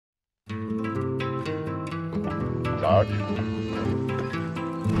Dodge.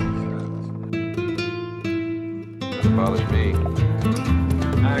 That bothers me.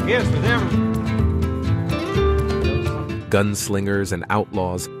 I guess for them. Gunslingers and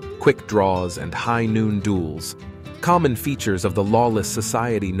outlaws, quick draws, and high noon duels, common features of the lawless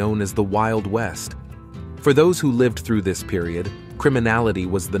society known as the Wild West. For those who lived through this period, criminality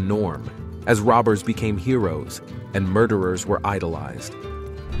was the norm, as robbers became heroes and murderers were idolized.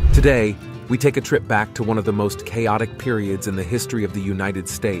 Today, we take a trip back to one of the most chaotic periods in the history of the United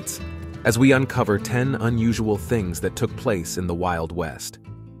States, as we uncover 10 unusual things that took place in the Wild West.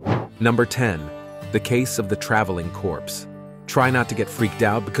 Number 10. The case of the traveling corpse. Try not to get freaked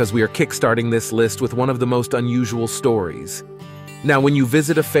out because we are kickstarting this list with one of the most unusual stories. Now, when you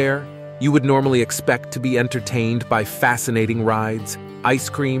visit a fair, you would normally expect to be entertained by fascinating rides, ice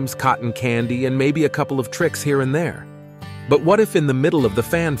creams, cotton candy, and maybe a couple of tricks here and there. But what if in the middle of the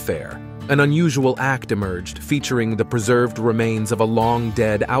fanfare, an unusual act emerged featuring the preserved remains of a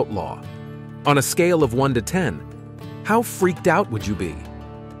long-dead outlaw? On a scale of 1 to 10, how freaked out would you be?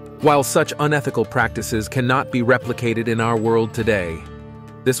 While such unethical practices cannot be replicated in our world today,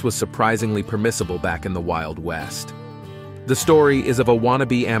 this was surprisingly permissible back in the Wild West. The story is of a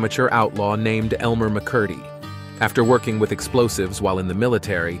wannabe amateur outlaw named Elmer McCurdy. After working with explosives while in the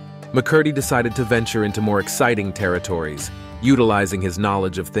military, McCurdy decided to venture into more exciting territories, utilizing his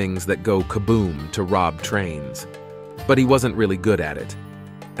knowledge of things that go kaboom to rob trains. But he wasn't really good at it.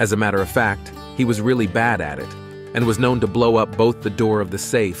 As a matter of fact, he was really bad at it, and was known to blow up both the door of the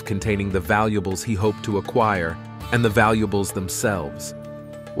safe containing the valuables he hoped to acquire and the valuables themselves.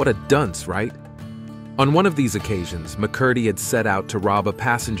 What a dunce, right? On one of these occasions, McCurdy had set out to rob a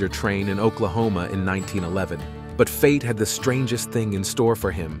passenger train in Oklahoma in 1911, but fate had the strangest thing in store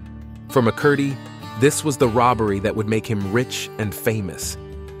for him. For McCurdy, this was the robbery that would make him rich and famous,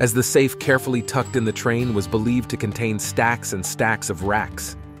 as the safe carefully tucked in the train was believed to contain stacks and stacks of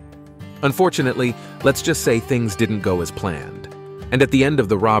racks. Unfortunately, let's just say things didn't go as planned. And at the end of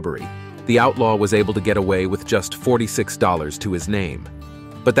the robbery, the outlaw was able to get away with just $46 to his name.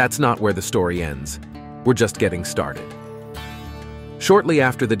 But that's not where the story ends. We're just getting started. Shortly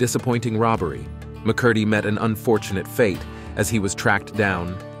after the disappointing robbery, McCurdy met an unfortunate fate as he was tracked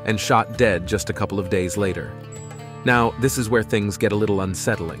down and shot dead just a couple of days later. Now, this is where things get a little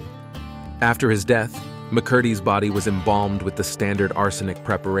unsettling. After his death, McCurdy's body was embalmed with the standard arsenic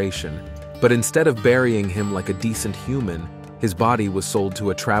preparation, but instead of burying him like a decent human, his body was sold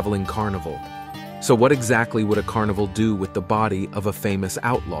to a traveling carnival. So what exactly would a carnival do with the body of a famous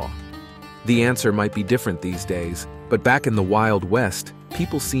outlaw? The answer might be different these days, but back in the Wild West,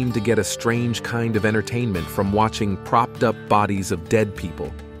 people seemed to get a strange kind of entertainment from watching propped-up bodies of dead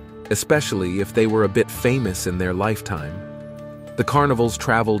people, especially if they were a bit famous in their lifetime. The carnivals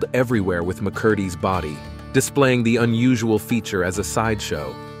traveled everywhere with McCurdy's body, displaying the unusual feature as a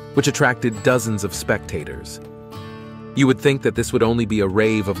sideshow, which attracted dozens of spectators. You would think that this would only be a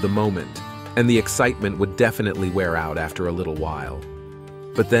rave of the moment, and the excitement would definitely wear out after a little while.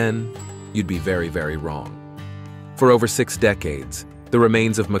 But then, you'd be very, very wrong. For over 6 decades, the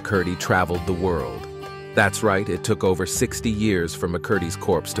remains of McCurdy traveled the world. That's right, it took over 60 years for McCurdy's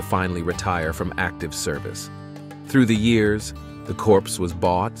corpse to finally retire from active service. Through the years, the corpse was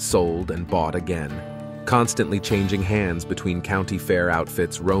bought, sold, and bought again, constantly changing hands between county fair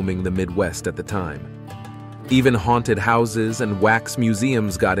outfits roaming the Midwest at the time. Even haunted houses and wax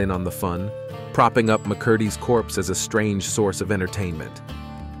museums got in on the fun, propping up McCurdy's corpse as a strange source of entertainment.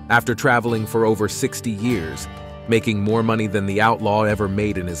 After traveling for over 60 years, making more money than the outlaw ever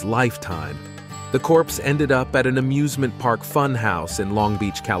made in his lifetime, the corpse ended up at an amusement park fun house in Long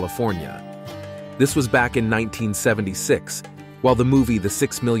Beach, California. This was back in 1976, while the movie The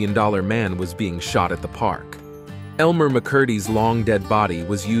 $6 Million Man was being shot at the park. Elmer McCurdy's long-dead body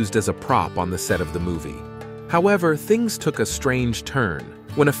was used as a prop on the set of the movie. However, things took a strange turn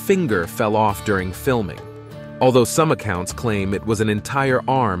when a finger fell off during filming, although some accounts claim it was an entire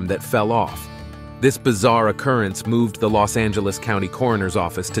arm that fell off. This bizarre occurrence moved the Los Angeles County Coroner's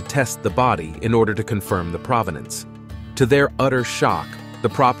Office to test the body in order to confirm the provenance. To their utter shock, the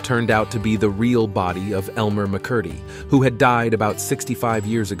prop turned out to be the real body of Elmer McCurdy, who had died about 65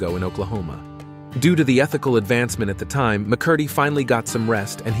 years ago in Oklahoma. Due to the ethical advancement at the time, McCurdy finally got some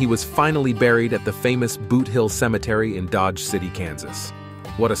rest, and he was finally buried at the famous Boot Hill Cemetery in Dodge City, Kansas.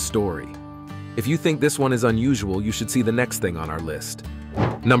 What a story. If you think this one is unusual, you should see the next thing on our list.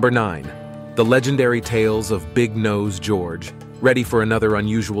 Number 9. The legendary tales of Big Nose George. Ready for another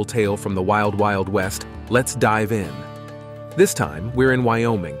unusual tale from the Wild Wild West? Let's dive in. This time, we're in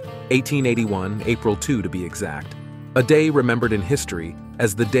Wyoming, 1881, April 2 to be exact. a day remembered in history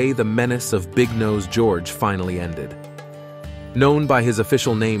as the day the menace of Big Nose George finally ended. Known by his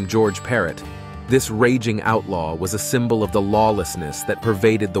official name George Parrott, this raging outlaw was a symbol of the lawlessness that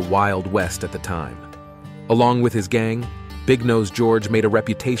pervaded the Wild West at the time. Along with his gang, Big Nose George made a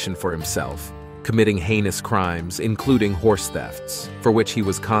reputation for himself, committing heinous crimes, including horse thefts, for which he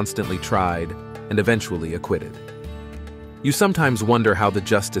was constantly tried and eventually acquitted. You sometimes wonder how the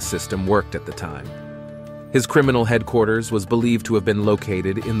justice system worked at the time. His criminal headquarters was believed to have been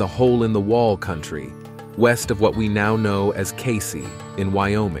located in the Hole-in-the-Wall country, west of what we now know as Casey, in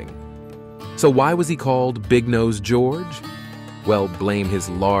Wyoming. So why was he called Big Nose George? Well, blame his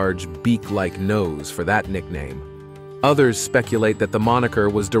large, beak-like nose for that nickname. Others speculate that the moniker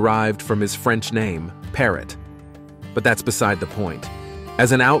was derived from his French name, Parrot. But that's beside the point.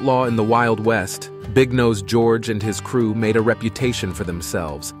 As an outlaw in the Wild West, Big Nose George and his crew made a reputation for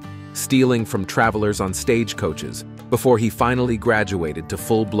themselves, stealing from travelers on stagecoaches before he finally graduated to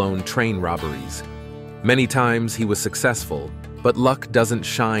full-blown train robberies. Many times he was successful, but luck doesn't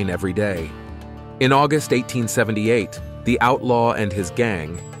shine every day. In August 1878, the outlaw and his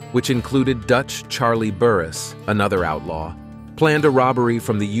gang, which included Dutch Charlie Burris, another outlaw, planned a robbery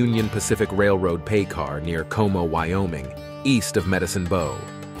from the Union Pacific Railroad pay car near Como, Wyoming, east of Medicine Bow.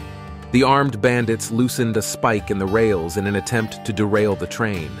 The armed bandits loosened a spike in the rails in an attempt to derail the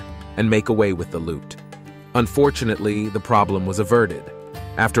train and make away with the loot. Unfortunately, the problem was averted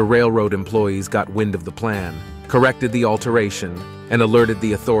after railroad employees got wind of the plan, corrected the alteration, and alerted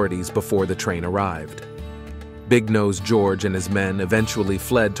the authorities before the train arrived. Big Nose George and his men eventually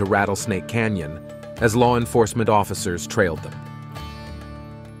fled to Rattlesnake Canyon as law enforcement officers trailed them.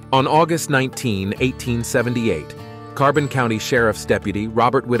 On August 19, 1878, Carbon County Sheriff's Deputy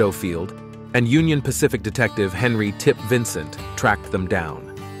Robert Widowfield and Union Pacific Detective Henry Tip Vincent tracked them down.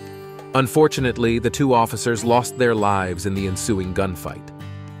 Unfortunately, the two officers lost their lives in the ensuing gunfight.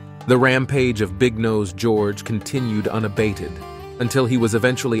 The rampage of Big Nose George continued unabated until he was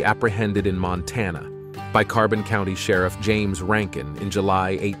eventually apprehended in Montana by Carbon County Sheriff James Rankin in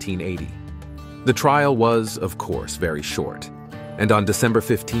July 1880. The trial was, of course, very short, and on December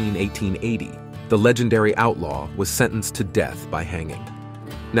 15, 1880, the legendary outlaw was sentenced to death by hanging.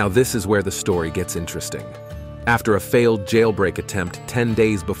 Now this is where the story gets interesting. After a failed jailbreak attempt 10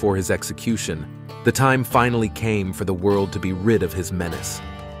 days before his execution, the time finally came for the world to be rid of his menace.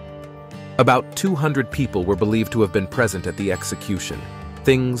 About 200 people were believed to have been present at the execution.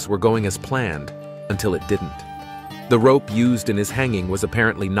 Things were going as planned until it didn't. The rope used in his hanging was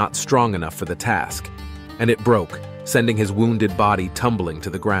apparently not strong enough for the task, and it broke, sending his wounded body tumbling to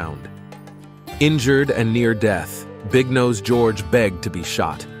the ground. Injured and near death, Big Nose George begged to be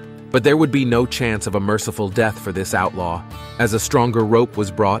shot, but there would be no chance of a merciful death for this outlaw, as a stronger rope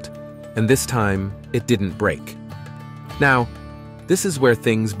was brought, and this time it didn't break. Now, this is where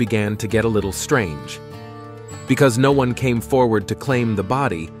things began to get a little strange. Because no one came forward to claim the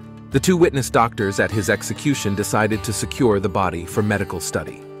body, the two witness doctors at his execution decided to secure the body for medical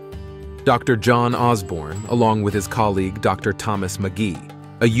study. Dr. John Osborne, along with his colleague Dr. Thomas McGee,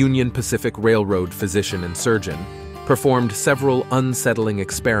 a Union Pacific Railroad physician and surgeon, performed several unsettling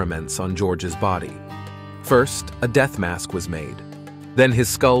experiments on George's body. First, a death mask was made. Then his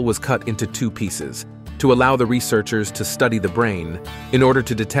skull was cut into two pieces to allow the researchers to study the brain in order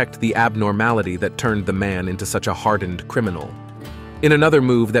to detect the abnormality that turned the man into such a hardened criminal. In another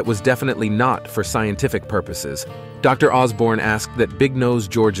move that was definitely not for scientific purposes, Dr. Osborne asked that Big Nose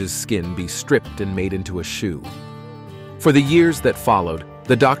George's skin be stripped and made into a shoe. For the years that followed,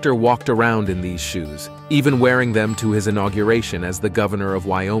 the doctor walked around in these shoes, even wearing them to his inauguration as the governor of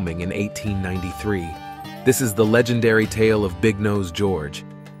Wyoming in 1893. This is the legendary tale of Big Nose George.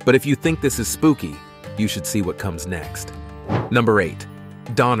 But if you think this is spooky, you should see what comes next. Number 8.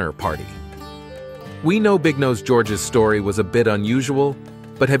 Donner Party. We know Big Nose George's story was a bit unusual,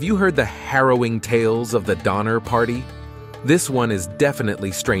 but have you heard the harrowing tales of the Donner Party? This one is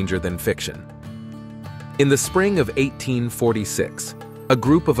definitely stranger than fiction. In the spring of 1846, a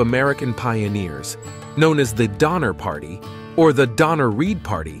group of American pioneers, known as the Donner Party, or the Donner Reed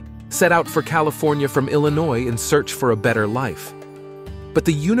Party, set out for California from Illinois in search for a better life. But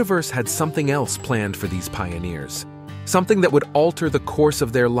the universe had something else planned for these pioneers, something that would alter the course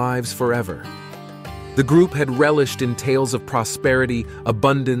of their lives forever. The group had relished in tales of prosperity,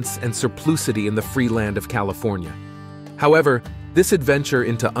 abundance, and surplusity in the free land of California. However, this adventure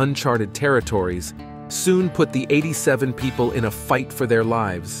into uncharted territories soon put the 87 people in a fight for their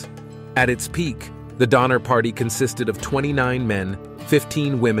lives. At its peak, the Donner Party consisted of 29 men,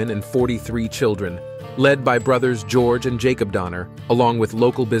 15 women, and 43 children, led by brothers George and Jacob Donner, along with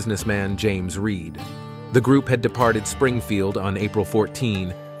local businessman James Reed. The group had departed Springfield on April 14,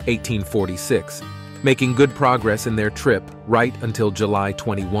 1846, making good progress in their trip right until July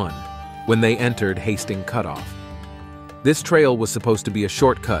 21, when they entered Hastings Cutoff. This trail was supposed to be a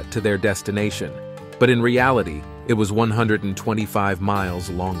shortcut to their destination, but in reality, it was 125 miles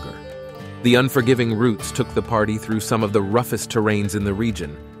longer. The unforgiving routes took the party through some of the roughest terrains in the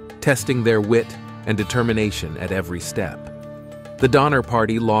region, testing their wit and determination at every step. The Donner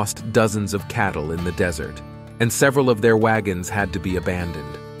Party lost dozens of cattle in the desert, and several of their wagons had to be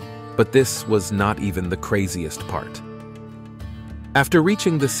abandoned. But this was not even the craziest part. After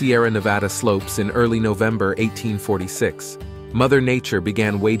reaching the Sierra Nevada slopes in early November 1846, Mother Nature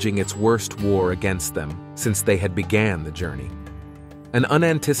began waging its worst war against them since they had began the journey. An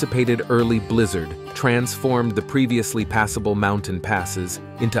unanticipated early blizzard transformed the previously passable mountain passes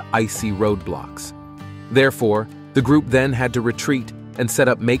into icy roadblocks. Therefore, the group then had to retreat and set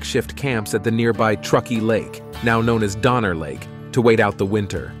up makeshift camps at the nearby Truckee Lake, now known as Donner Lake, to wait out the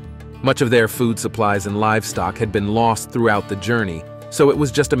winter. Much of their food supplies and livestock had been lost throughout the journey, so it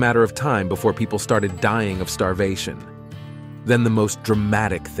was just a matter of time before people started dying of starvation. Then the most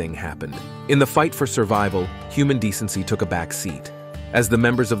dramatic thing happened. In the fight for survival, human decency took a back seat, as the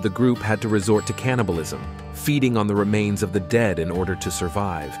members of the group had to resort to cannibalism, feeding on the remains of the dead in order to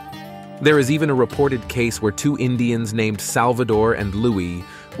survive. There is even a reported case where 2 Indians named Salvador and Louis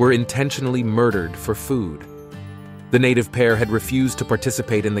were intentionally murdered for food. The native pair had refused to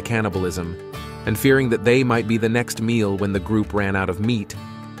participate in the cannibalism, and fearing that they might be the next meal when the group ran out of meat,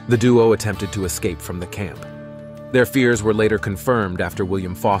 the duo attempted to escape from the camp. Their fears were later confirmed after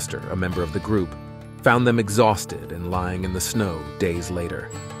William Foster, a member of the group, found them exhausted and lying in the snow days later.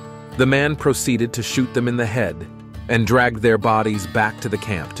 The man proceeded to shoot them in the head and dragged their bodies back to the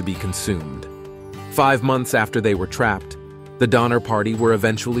camp to be consumed. 5 months after they were trapped, the Donner Party were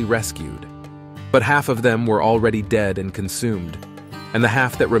eventually rescued. But half of them were already dead and consumed, and the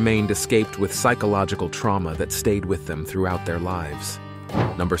half that remained escaped with psychological trauma that stayed with them throughout their lives.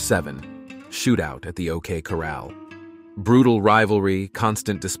 Number 7. Shootout at the OK Corral. Brutal rivalry,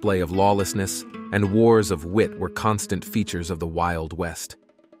 constant display of lawlessness, and wars of wit were constant features of the Wild West.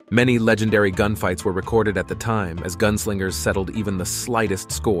 Many legendary gunfights were recorded at the time as gunslingers settled even the slightest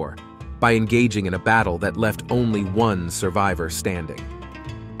score by engaging in a battle that left only one survivor standing.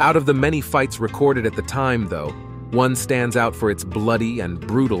 Out of the many fights recorded at the time, though, one stands out for its bloody and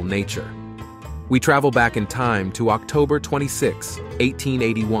brutal nature. We travel back in time to October 26,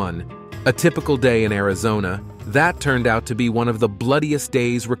 1881, a typical day in Arizona. That turned out to be one of the bloodiest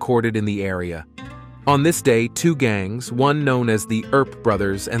days recorded in the area. On this day, 2 gangs, one known as the Earp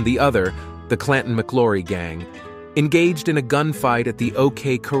Brothers and the other, the Clanton-McClory Gang, engaged in a gunfight at the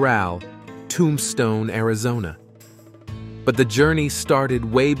OK Corral, Tombstone, Arizona. But the journey started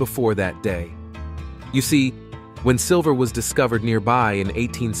way before that day. You see, when silver was discovered nearby in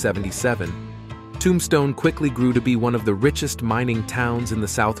 1877, Tombstone quickly grew to be one of the richest mining towns in the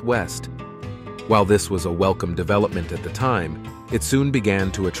Southwest. While this was a welcome development at the time, it soon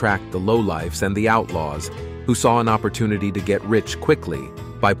began to attract the lowlifes and the outlaws, who saw an opportunity to get rich quickly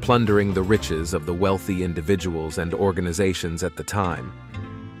by plundering the riches of the wealthy individuals and organizations at the time.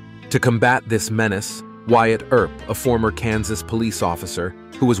 To combat this menace, Wyatt Earp, a former Kansas police officer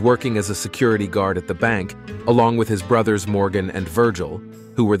who was working as a security guard at the bank, along with his brothers Morgan and Virgil,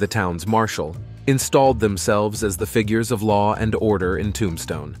 who were the town's marshal, installed themselves as the figures of law and order in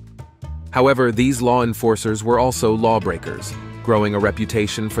Tombstone. However, these law enforcers were also lawbreakers, growing a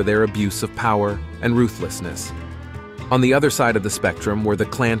reputation for their abuse of power and ruthlessness. On the other side of the spectrum were the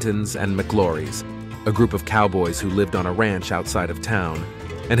Clantons and McClorys, a group of cowboys who lived on a ranch outside of town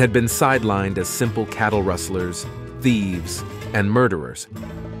and had been sidelined as simple cattle rustlers, thieves, and murderers.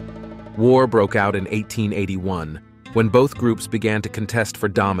 War broke out in 1881, when both groups began to contest for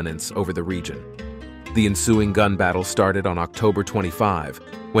dominance over the region. The ensuing gun battle started on October 25,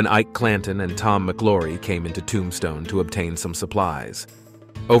 when Ike Clanton and Tom McClory came into Tombstone to obtain some supplies.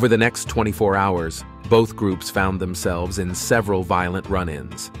 Over the next 24 hours, both groups found themselves in several violent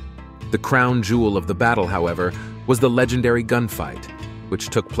run-ins. The crown jewel of the battle, however, was the legendary gunfight, which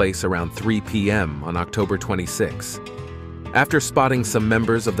took place around 3 p.m. on October 26. After spotting some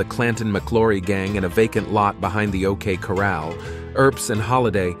members of the Clanton-McClory gang in a vacant lot behind the OK Corral, Earps and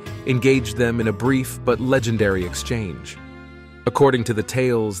Holiday engaged them in a brief but legendary exchange. According to the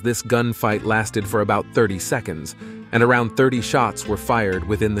tales, this gunfight lasted for about 30 seconds, and around 30 shots were fired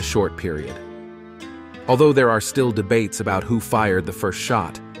within the short period. Although there are still debates about who fired the first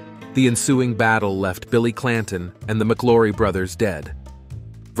shot, the ensuing battle left Billy Clanton and the McClory brothers dead.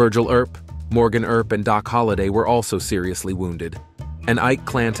 Virgil Earp, Morgan Earp, and Doc Holliday were also seriously wounded. and Ike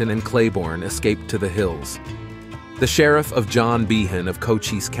Clanton and Claiborne escaped to the hills. The sheriff of John Behan of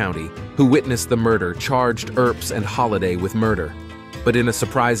Cochise County, who witnessed the murder, charged Earps and Holliday with murder. But in a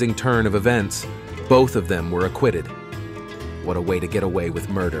surprising turn of events, both of them were acquitted. What a way to get away with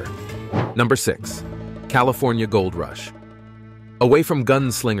murder. Number 6. California Gold Rush. Away from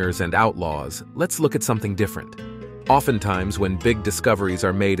gunslingers and outlaws, let's look at something different. Oftentimes, when big discoveries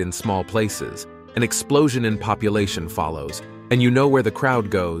are made in small places, an explosion in population follows, and you know where the crowd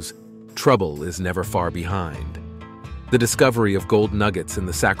goes, trouble is never far behind. The discovery of gold nuggets in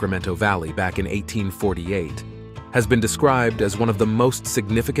the Sacramento Valley back in 1848 has been described as one of the most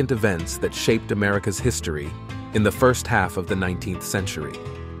significant events that shaped America's history in the first half of the 19th century.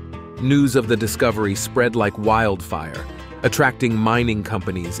 News of the discovery spread like wildfire, attracting mining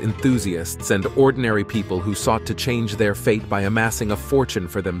companies, enthusiasts, and ordinary people who sought to change their fate by amassing a fortune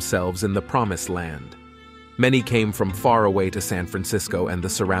for themselves in the Promised Land. Many came from far away to San Francisco and the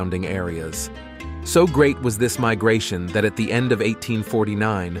surrounding areas. So great was this migration that at the end of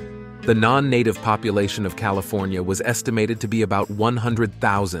 1849, the non-native population of California was estimated to be about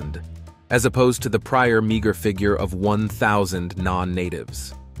 100,000, as opposed to the prior meager figure of 1,000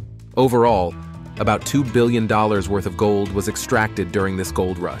 non-natives. Overall, about $2 billion worth of gold was extracted during this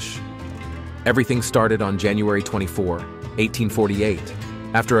gold rush. Everything started on January 24, 1848,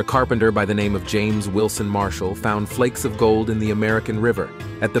 after a carpenter by the name of James Wilson Marshall found flakes of gold in the American River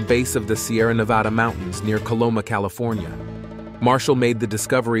at the base of the Sierra Nevada mountains near Coloma, California. Marshall made the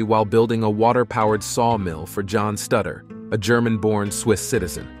discovery while building a water-powered sawmill for John Stutter, a German-born Swiss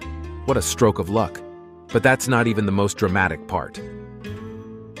citizen. What a stroke of luck. But that's not even the most dramatic part.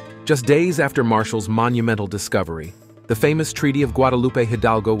 Just days after Marshall's monumental discovery, the famous Treaty of Guadalupe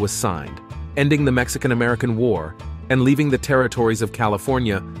Hidalgo was signed, ending the Mexican-American War and leaving the territories of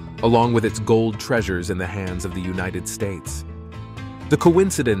California, along with its gold treasures, in the hands of the United States. The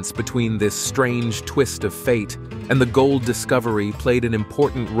coincidence between this strange twist of fate and the gold discovery played an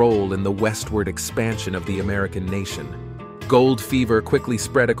important role in the westward expansion of the American nation. Gold fever quickly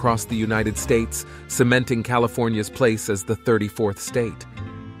spread across the United States, cementing California's place as the 34th state.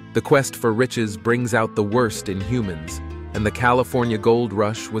 The quest for riches brings out the worst in humans, and the California gold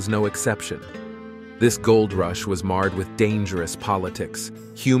rush was no exception. This gold rush was marred with dangerous politics,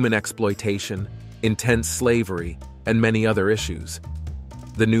 human exploitation, intense slavery, and many other issues.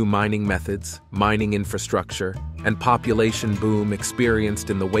 The new mining methods, mining infrastructure, and population boom experienced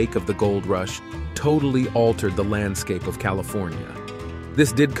in the wake of the gold rush totally altered the landscape of California.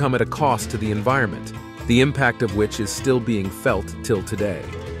 This did come at a cost to the environment, the impact of which is still being felt till today.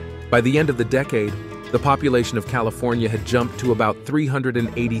 By the end of the decade, the population of California had jumped to about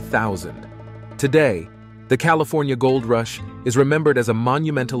 380,000. Today, the California Gold Rush is remembered as a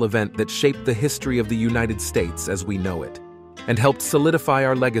monumental event that shaped the history of the United States as we know it, and helped solidify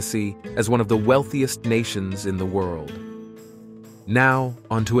our legacy as one of the wealthiest nations in the world. Now,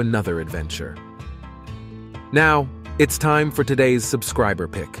 onto another adventure. Now, it's time for today's subscriber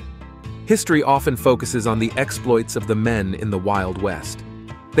pick. History often focuses on the exploits of the men in the Wild West.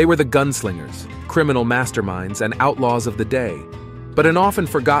 They were the gunslingers, criminal masterminds, and outlaws of the day. But an often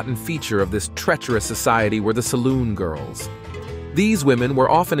forgotten feature of this treacherous society were the saloon girls. These women were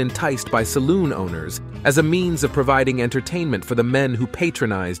often enticed by saloon owners as a means of providing entertainment for the men who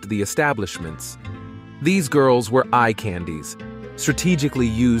patronized the establishments. These girls were eye candies, strategically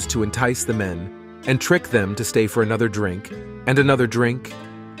used to entice the men and trick them to stay for another drink, and another drink,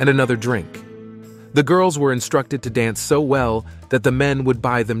 and another drink. The girls were instructed to dance so well that the men would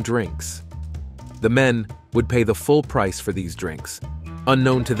buy them drinks. The men would pay the full price for these drinks,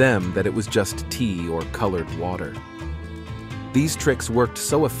 unknown to them that it was just tea or colored water. These tricks worked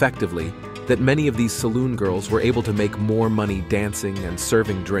so effectively that many of these saloon girls were able to make more money dancing and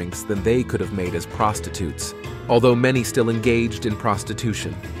serving drinks than they could have made as prostitutes, although many still engaged in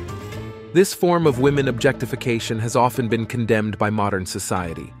prostitution. This form of women objectification has often been condemned by modern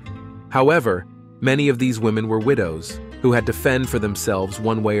society. However, many of these women were widows who had to fend for themselves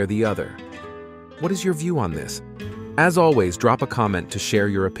one way or the other. What is your view on this? As always, drop a comment to share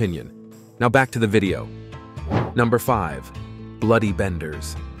your opinion. Now back to the video. Number 5. Bloody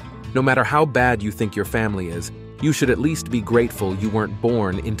benders. No matter how bad you think your family is, you should at least be grateful you weren't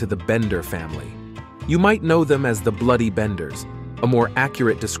born into the Bender family. You might know them as the Bloody Benders, a more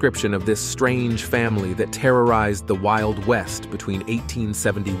accurate description of this strange family that terrorized the Wild West between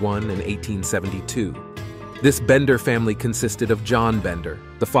 1871 and 1872. This Bender family consisted of John Bender,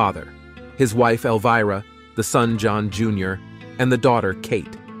 the father, his wife Elvira, the son John Jr., and the daughter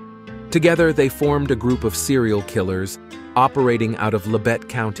Kate. Together, they formed a group of serial killers operating out of Labette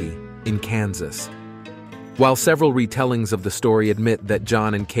County in Kansas. While several retellings of the story admit that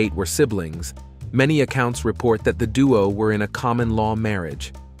John and Kate were siblings, many accounts report that the duo were in a common-law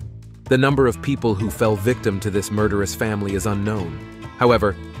marriage. The number of people who fell victim to this murderous family is unknown.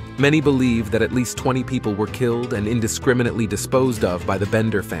 However, many believe that at least 20 people were killed and indiscriminately disposed of by the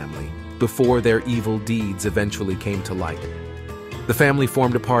Bender family before their evil deeds eventually came to light. The family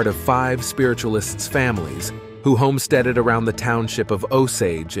formed a part of 5 spiritualists' families who homesteaded around the township of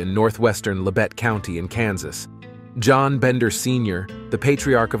Osage in northwestern Labette County in Kansas. John Bender Sr., the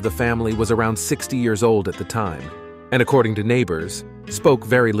patriarch of the family, was around 60 years old at the time, and according to neighbors, spoke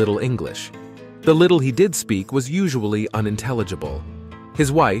very little English. The little he did speak was usually unintelligible.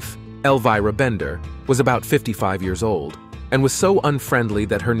 His wife, Elvira Bender, was about 55 years old, and was so unfriendly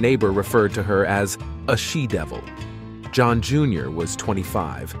that her neighbor referred to her as a she-devil. John Jr. was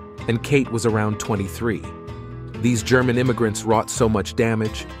 25, and Kate was around 23. These German immigrants wrought so much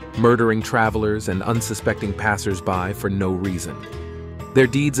damage, murdering travelers and unsuspecting passers-by for no reason. Their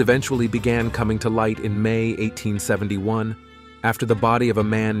deeds eventually began coming to light in May 1871, after the body of a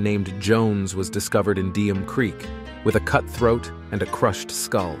man named Jones was discovered in Diem Creek, with a cut throat and a crushed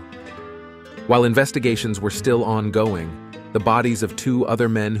skull. While investigations were still ongoing, the bodies of 2 other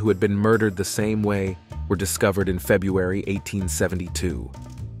men who had been murdered the same way were discovered in February 1872.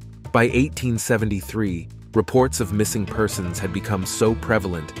 By 1873, reports of missing persons had become so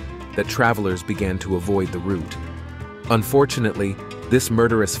prevalent that travelers began to avoid the route. Unfortunately, this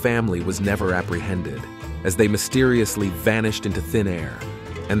murderous family was never apprehended, as they mysteriously vanished into thin air,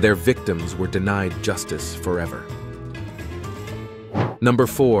 and their victims were denied justice forever. Number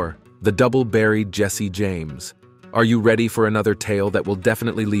 4. The double-buried Jesse James. Are you ready for another tale that will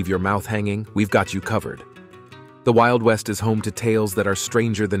definitely leave your mouth hanging? We've got you covered. The Wild West is home to tales that are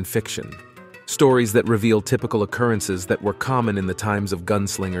stranger than fiction. Stories that reveal typical occurrences that were common in the times of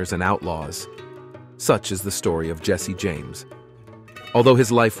gunslingers and outlaws. Such is the story of Jesse James. Although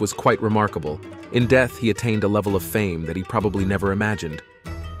his life was quite remarkable, in death he attained a level of fame that he probably never imagined.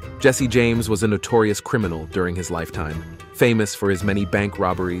 Jesse James was a notorious criminal during his lifetime, famous for his many bank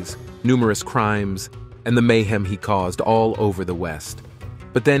robberies, numerous crimes, and the mayhem he caused all over the West.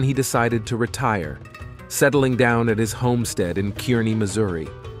 But then he decided to retire, settling down at his homestead in Kearney, Missouri.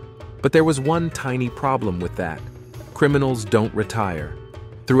 But there was one tiny problem with that. Criminals don't retire.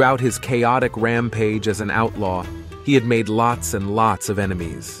 Throughout his chaotic rampage as an outlaw, he had made lots and lots of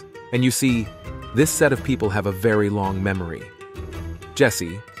enemies. And you see, this set of people have a very long memory.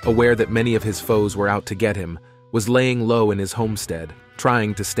 Jesse, aware that many of his foes were out to get him, was laying low in his homestead,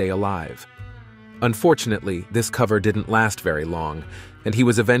 trying to stay alive. Unfortunately, this cover didn't last very long, and he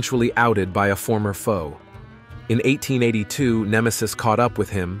was eventually outed by a former foe. In 1882, Nemesis caught up with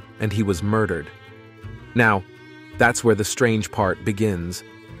him, and he was murdered. Now, that's where the strange part begins.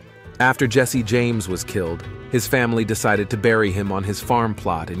 After Jesse James was killed, his family decided to bury him on his farm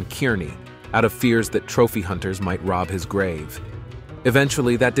plot in Kearney, out of fears that trophy hunters might rob his grave.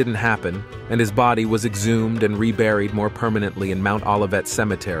 Eventually, that didn't happen, and his body was exhumed and reburied more permanently in Mount Olivet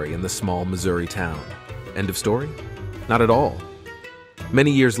Cemetery in the small Missouri town. End of story? Not at all.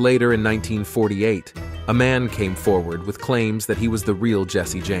 Many years later, in 1948, a man came forward with claims that he was the real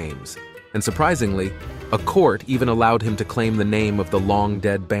Jesse James. And surprisingly, a court even allowed him to claim the name of the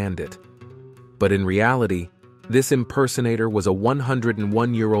long-dead bandit. But in reality, this impersonator was a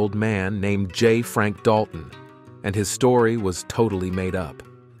 101-year-old man named J. Frank Dalton, and his story was totally made up.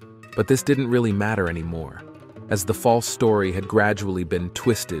 But this didn't really matter anymore, as the false story had gradually been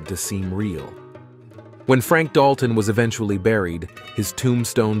twisted to seem real. When Frank Dalton was eventually buried, his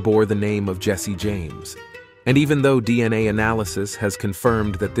tombstone bore the name of Jesse James. And even though DNA analysis has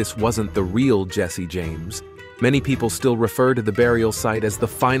confirmed that this wasn't the real Jesse James, many people still refer to the burial site as the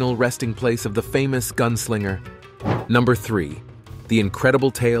final resting place of the famous gunslinger. Number 3. The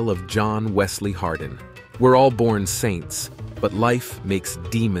incredible tale of John Wesley Hardin. We're all born saints, but life makes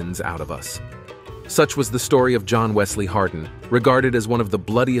demons out of us. Such was the story of John Wesley Hardin, regarded as one of the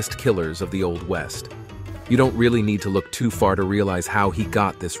bloodiest killers of the Old West. You don't really need to look too far to realize how he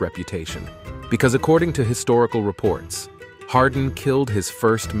got this reputation, because according to historical reports, Hardin killed his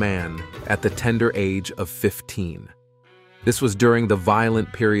first man at the tender age of 15. This was during the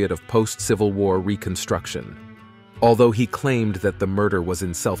violent period of post-Civil War Reconstruction. Although he claimed that the murder was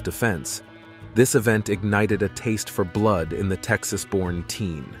in self-defense, this event ignited a taste for blood in the Texas-born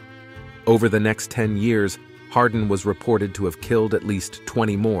teen. Over the next 10 years, Hardin was reported to have killed at least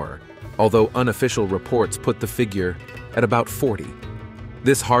 20 more, although unofficial reports put the figure at about 40.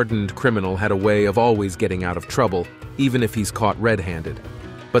 This hardened criminal had a way of always getting out of trouble, even if he's caught red-handed.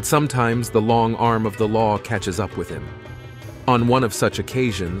 But sometimes the long arm of the law catches up with him. On one of such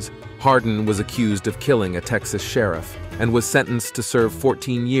occasions,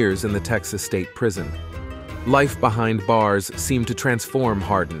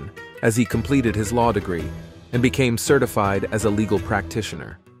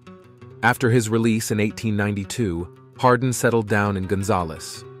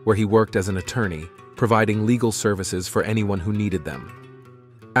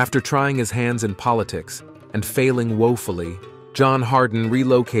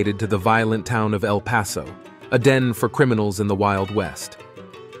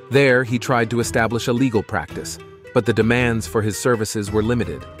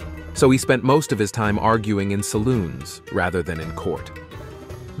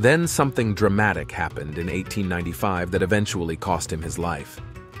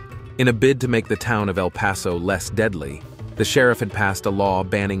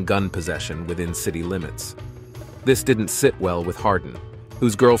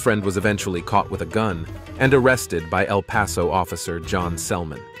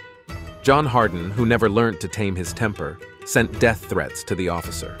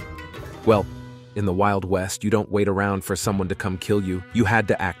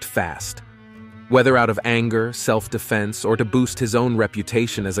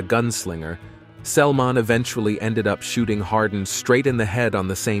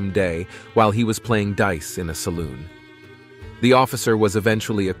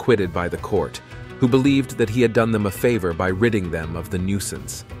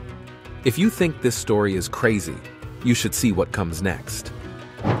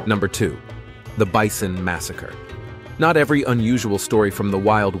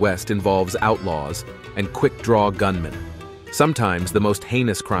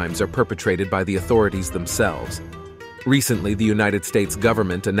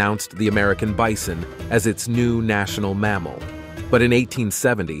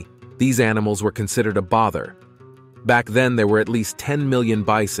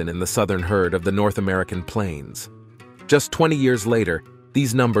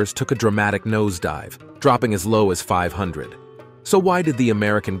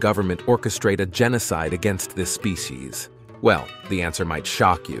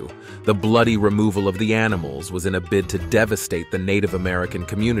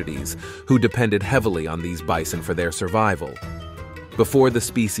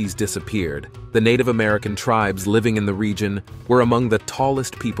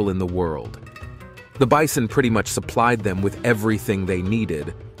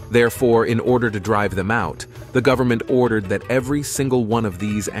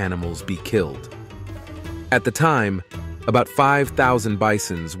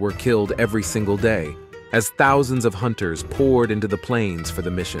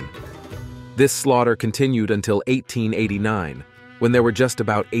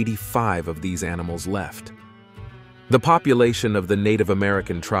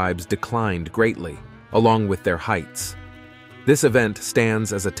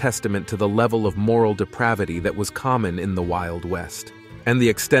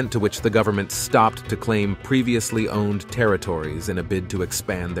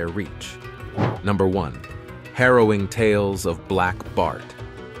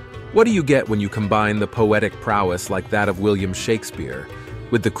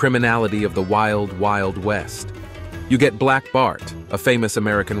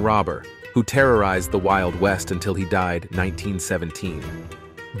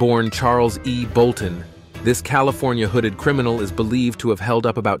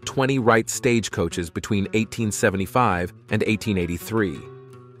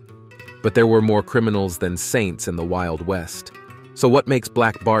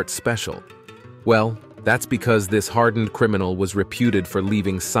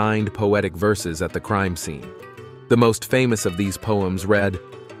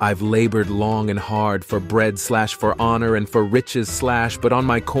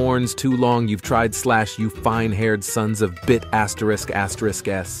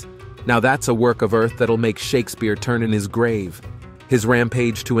 His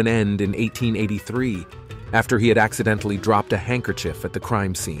rampage to an end in 1883, after he had accidentally dropped a handkerchief at the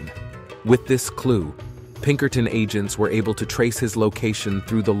crime scene. With this clue, Pinkerton agents were able to trace his location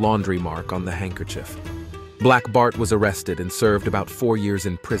through the laundry mark on the handkerchief. Black Bart was arrested and served about 4 years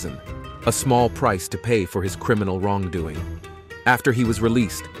in prison, a small price to pay for his criminal wrongdoing. After he was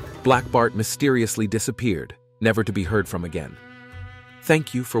released, Black Bart mysteriously disappeared, never to be heard from again.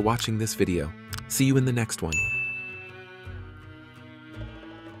 Thank you for watching this video. See you in the next one.